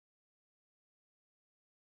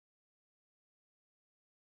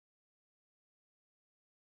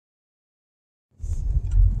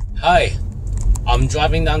Hi, I'm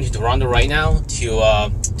driving down to Toronto right now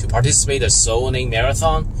to participate in the Soul Winning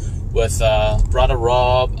Marathon with Brother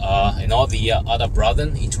Rob and all the other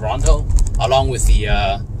brethren in Toronto, along with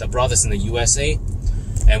the brothers in the USA.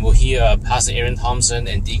 And we'll hear Pastor Aaron Thompson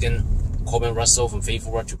and Deacon Corbin Russell from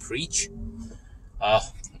Faithful Word to preach.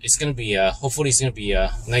 It's gonna be hopefully it's gonna be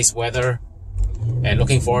nice weather, and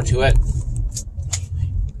looking forward to it.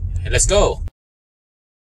 And let's go.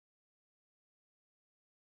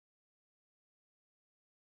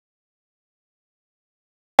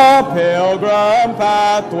 Pilgrim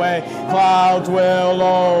pathway, clouds will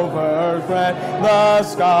overspread the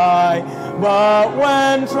sky. But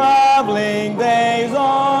when traveling days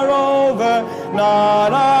are over,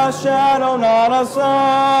 not a shadow, not a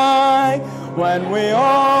sign. When we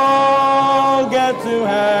all get to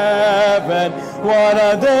heaven, what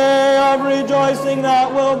a day of rejoicing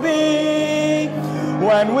that will be.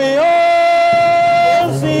 When we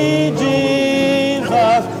all see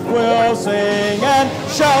Jesus, we'll sing and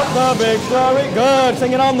shout the victory. Good.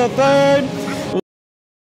 Sing it on the third.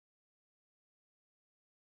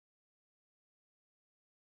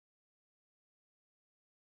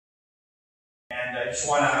 And I just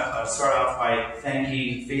want to start off by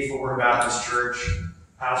thanking Faithful Word Baptist Church,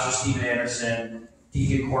 Pastor Stephen Anderson,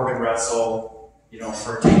 Deacon Corbin Russell,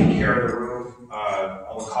 for taking care of the room,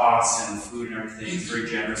 all the costs and the food and everything. It's very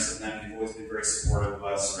generous of them. They've always been very supportive of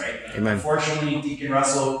us, right? Amen. Unfortunately, Deacon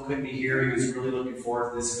Russell couldn't be here. He was really looking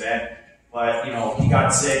forward to this event, but he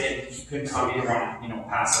got sick and he couldn't come. He didn't want to,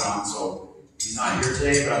 pass it on, so he's not here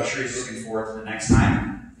today. But I'm sure he's looking forward to the next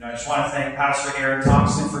time. I just want to thank Pastor Aaron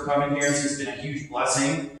Thompson for coming here. This has been a huge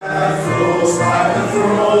blessing.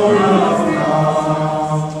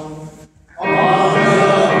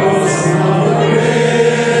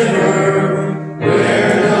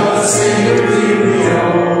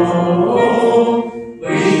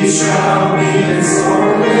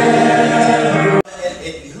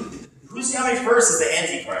 Who's coming first is the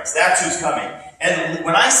Antichrist. That's who's coming. And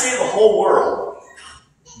when I say the whole world,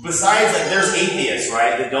 besides, there's atheists,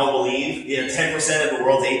 right, that don't believe, 10% of the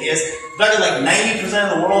world's atheists, but 90%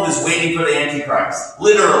 of the world is waiting for the Antichrist.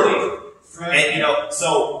 Literally. Right. And,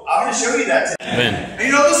 so I'm going to show you that today. Amen.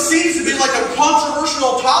 And this seems to be like a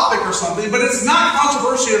controversial topic or something, but it's not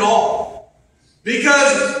controversial at all.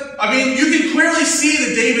 Because, you can clearly see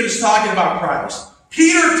that David is talking about Christ.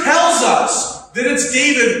 Peter tells us that it's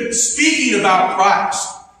David speaking about Christ.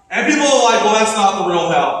 And people are like, well, that's not the real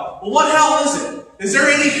hell. Well, what hell is it? Is there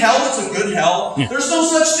any hell that's a good hell? Yeah. There's no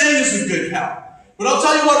such thing as a good hell. But I'll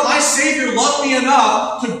tell you what, my Savior loved me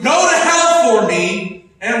enough to go to hell for me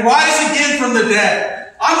and rise again from the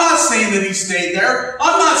dead. I'm not saying that he stayed there.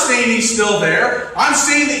 I'm not saying he's still there. I'm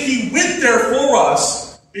saying that he went there for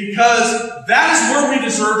us because that is where we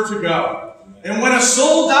deserve to go. And when a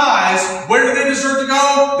soul dies, where do they deserve to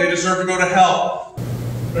go? They deserve to go to hell.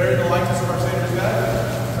 Buried in the likeness of our Savior's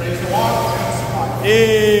death. Praise the Lord.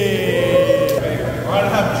 We're going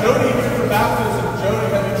to have Jody here for baptism. Jody,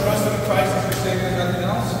 have you trusted in Christ as your Savior and nothing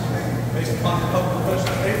else? Based upon the public profession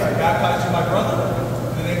of faith, I baptize you, my brother,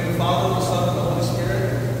 in the name of the Father, the Son, and the Holy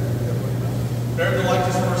Spirit. Buried in the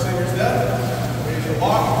likeness of our Savior's death. Praise the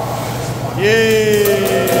Lord.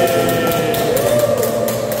 Yay!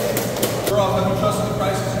 Have you trusted in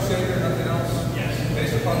Christ as your Savior and nothing else? Yes.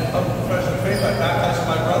 Based upon the public profession of faith, I baptize you,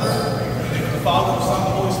 my brother, in the name of the Father, the Son,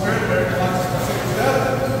 and the Holy Spirit. Buried in the likeness of our Savior's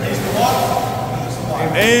death. Praise the Lord.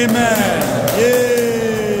 Amen.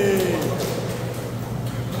 Yay!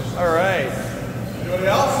 All right. Anybody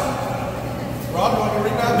else? Rob, you want to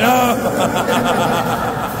read that? No.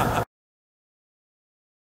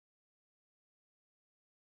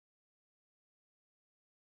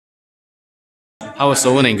 How was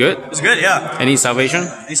Soul Winning? Good? It was good, yeah. Any salvation?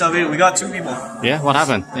 Any salvation? We got 2 people. Yeah? What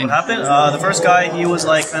happened? What happened? The first guy, he was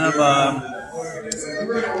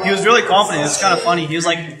he was really confident. It's kind of funny. He was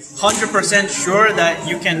 100% sure that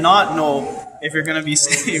you cannot know if you're going to be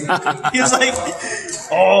saved. He was like,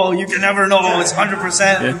 oh, you can never know. It's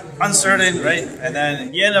 100% uncertain, right? And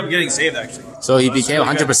then he ended up getting saved, actually. So he became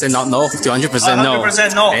 100% not no to 100% no.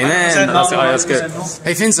 100% no. Amen. 100% That's good. No.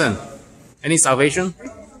 Hey, Vincent, any salvation?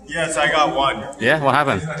 Yes, I got one. Yeah? What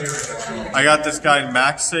happened? I got this guy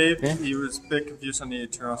Max saved. Yeah. He was a bit confused on the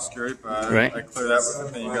eternal security, but right. I cleared that with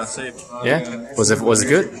him and he got saved. Yeah? Was it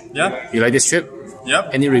good? Yeah. You like this trip? Yep.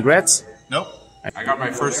 Any regrets? Nope. I got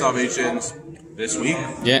my first salvations this week.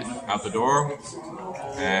 Yeah. Out the door.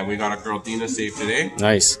 And we got a girl Dina saved today.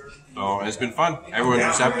 Nice. So it's been fun. Everyone's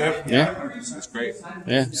receptive. Yeah. It's great.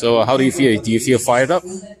 Yeah. So how do you feel? Do you feel fired up?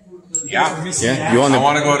 Yeah. Yeah. You want to? I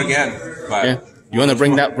want to go out again, but yeah. You want to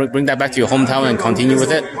bring that back to your hometown and continue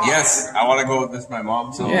with it? Yes, I want to go with my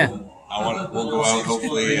mom. So Yeah. we'll go out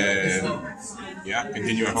hopefully and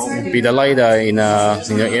continue at home. Be the light in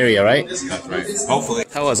your area, right? That's right. Hopefully.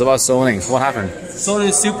 Tell us about soul winning. What happened? Soul winning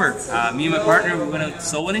is super. Me and my partner, we went out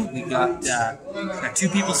soul winning. We got 2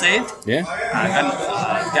 people saved. Yeah.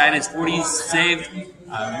 Got a guy in his 40s saved.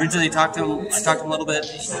 Originally I talked to him a little bit.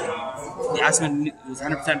 He asked him if he was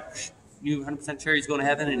 100% sure he's going to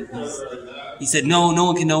heaven, and he said no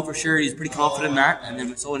one can know for sure. He's pretty confident in that. And then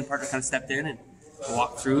my soul winning partner kind of stepped in and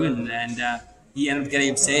walked through, and he ended up getting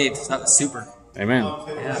him saved. So that was super. Amen.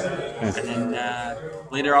 Yeah. And then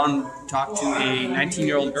later on, talked to a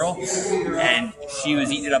 19-year-old girl, and she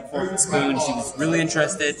was eating it up fork and spoon. She was really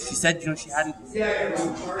interested. She said, she hadn't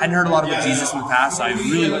heard a lot about Jesus in the past, so I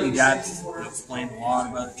really went in depth, explained a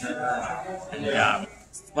lot about it to her, and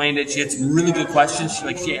explained it. She had some really good questions.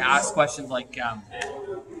 She asked questions like,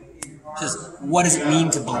 just what does it mean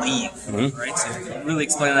to believe, right? So really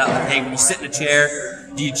explaining that, like, hey, when you sit in a chair,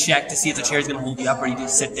 do you check to see if the chair is going to hold you up, or do you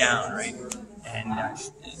just sit down, right? And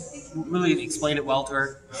really explained it well to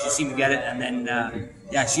her. She seemed to get it, and then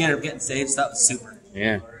she ended up getting saved. So that was super.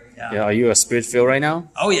 Yeah. Are you a spirit-filled right now?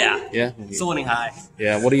 Oh yeah. Yeah. Soul winning high.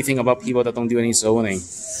 Yeah. What do you think about people that don't do any soul winning?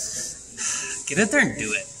 Get out there and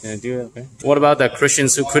do it. Yeah, do it. Okay. What about the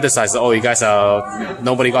Christians who criticize? Oh, you guys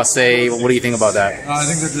nobody got saved. What do you think about that? I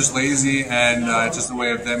think they're just lazy, and it's just a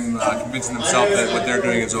way of them convincing themselves that what they're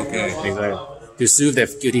doing is okay. Exactly. To soothe their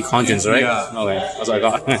guilty conscience, right? Yeah. Okay, that's what I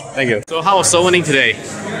got. Thank you. So how was soul winning today?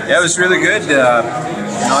 Yeah, it was really good.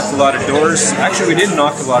 Knocked a lot of doors. Actually, we didn't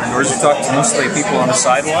knock a lot of doors. We talked to mostly people on the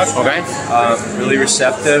sidewalk. Okay. Really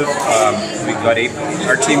receptive.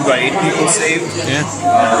 Our team got 8 people saved. Yeah.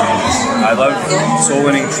 I love soul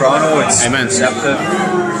winning Toronto. It's Amen. receptive.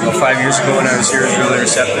 5 years ago when I was here, it was really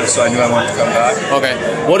receptive, so I knew I wanted to come back. Okay.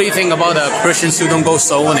 What do you think about the Christians who don't go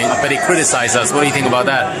soul winning, but they criticize us? What do you think about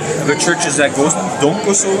that? The churches that don't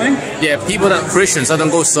go soul winning? Yeah, Christians that don't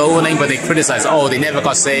go soul winning, but they criticize. Oh, they never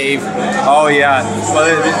got saved. Oh yeah. Well,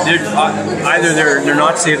 either they're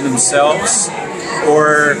not saved themselves,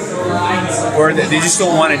 or they just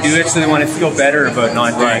don't want to do it, so they want to feel better about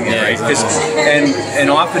not doing it, right? And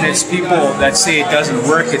often it's people that say it doesn't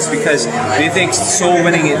work. It's because they think soul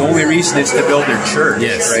winning, the only reason is to build their church,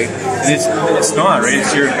 right? And it's not, right?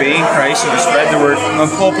 It's you're obeying Christ, you spread the word,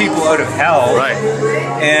 and pull people out of hell, right?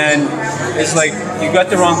 And it's like you got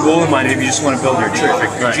the wrong goal in mind if you just want to build your church.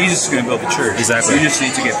 Right? Jesus is going to build the church. Exactly. You just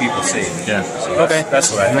need to get people saved. Yeah. So okay.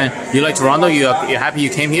 That's what I mean. You like Toronto? You're happy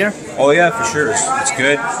you came here? Oh yeah, for sure. It's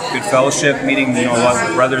good. Good fellowship. Meeting a lot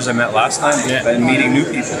of brothers I met last time, and meeting new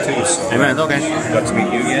people too. So Amen. Okay. Got to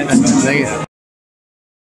meet you again. So. Thank you.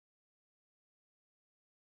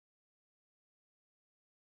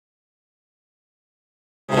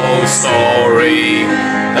 Oh, story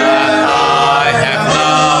that I have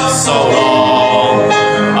loved so long.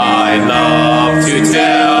 I love to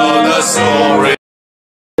tell the story.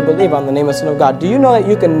 Believe on the name of the Son of God. Do you know that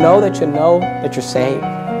you can know that you're saved?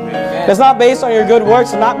 It's not based on your good works.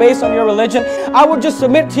 It's not based on your religion. I would just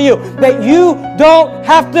submit to you that you don't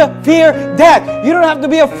have to fear death. You don't have to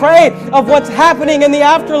be afraid of what's happening in the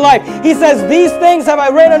afterlife. He says, these things have I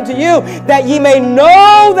written unto you, that ye may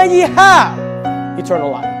know that ye have eternal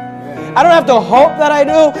life. I don't have to hope that I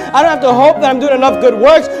do. I don't have to hope that I'm doing enough good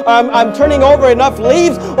works, or I'm turning over enough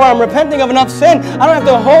leaves, or I'm repenting of enough sin. I don't have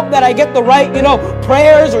to hope that I get the right,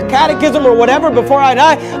 prayers or catechism or whatever before I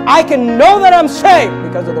die. I can know that I'm saved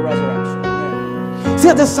because of the resurrection. See,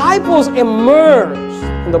 the disciples emerged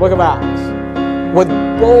in the book of Acts with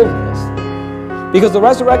boldness because the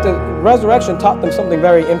resurrection taught them something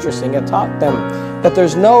very interesting. It taught them that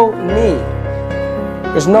there's no need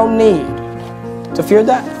to fear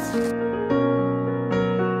death.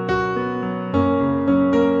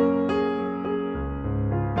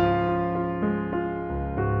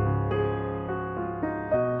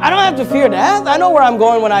 I don't have to fear death. I know where I'm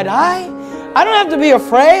going when I die. I don't have to be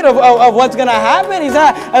afraid of what's going to happen.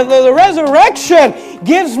 The resurrection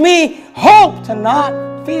gives me hope to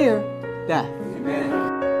not fear death. Amen.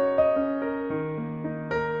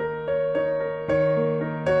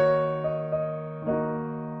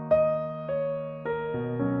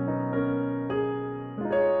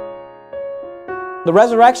 The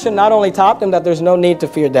resurrection not only taught them that there's no need to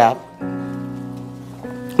fear death,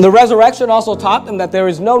 the resurrection also taught them that there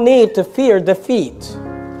is no need to fear defeat.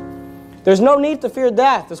 There's no need to fear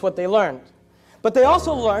death, is what they learned. But they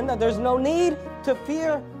also learned that there's no need to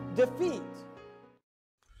fear defeat.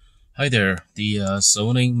 Hi there. The Soul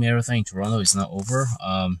Winning Marathon in Toronto is now over.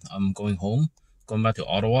 I'm going home, going back to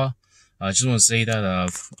Ottawa. I just want to say that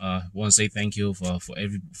want to say thank you for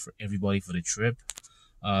everybody for the trip.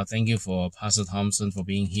 Thank you for Pastor Thompson for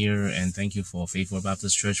being here, and thank you for Faithful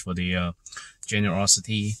Baptist Church for the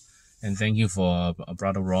generosity, and thank you for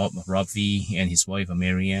Brother Rob V and his wife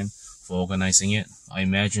Marianne for organizing it. I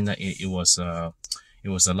imagine that it was a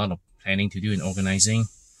lot of planning to do in organizing,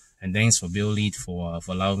 and thanks for Bill Lead for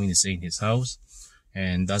allowing me to stay in his house,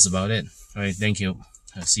 and that's about it. All right, thank you.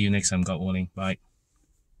 I'll see you next time, God willing. Bye.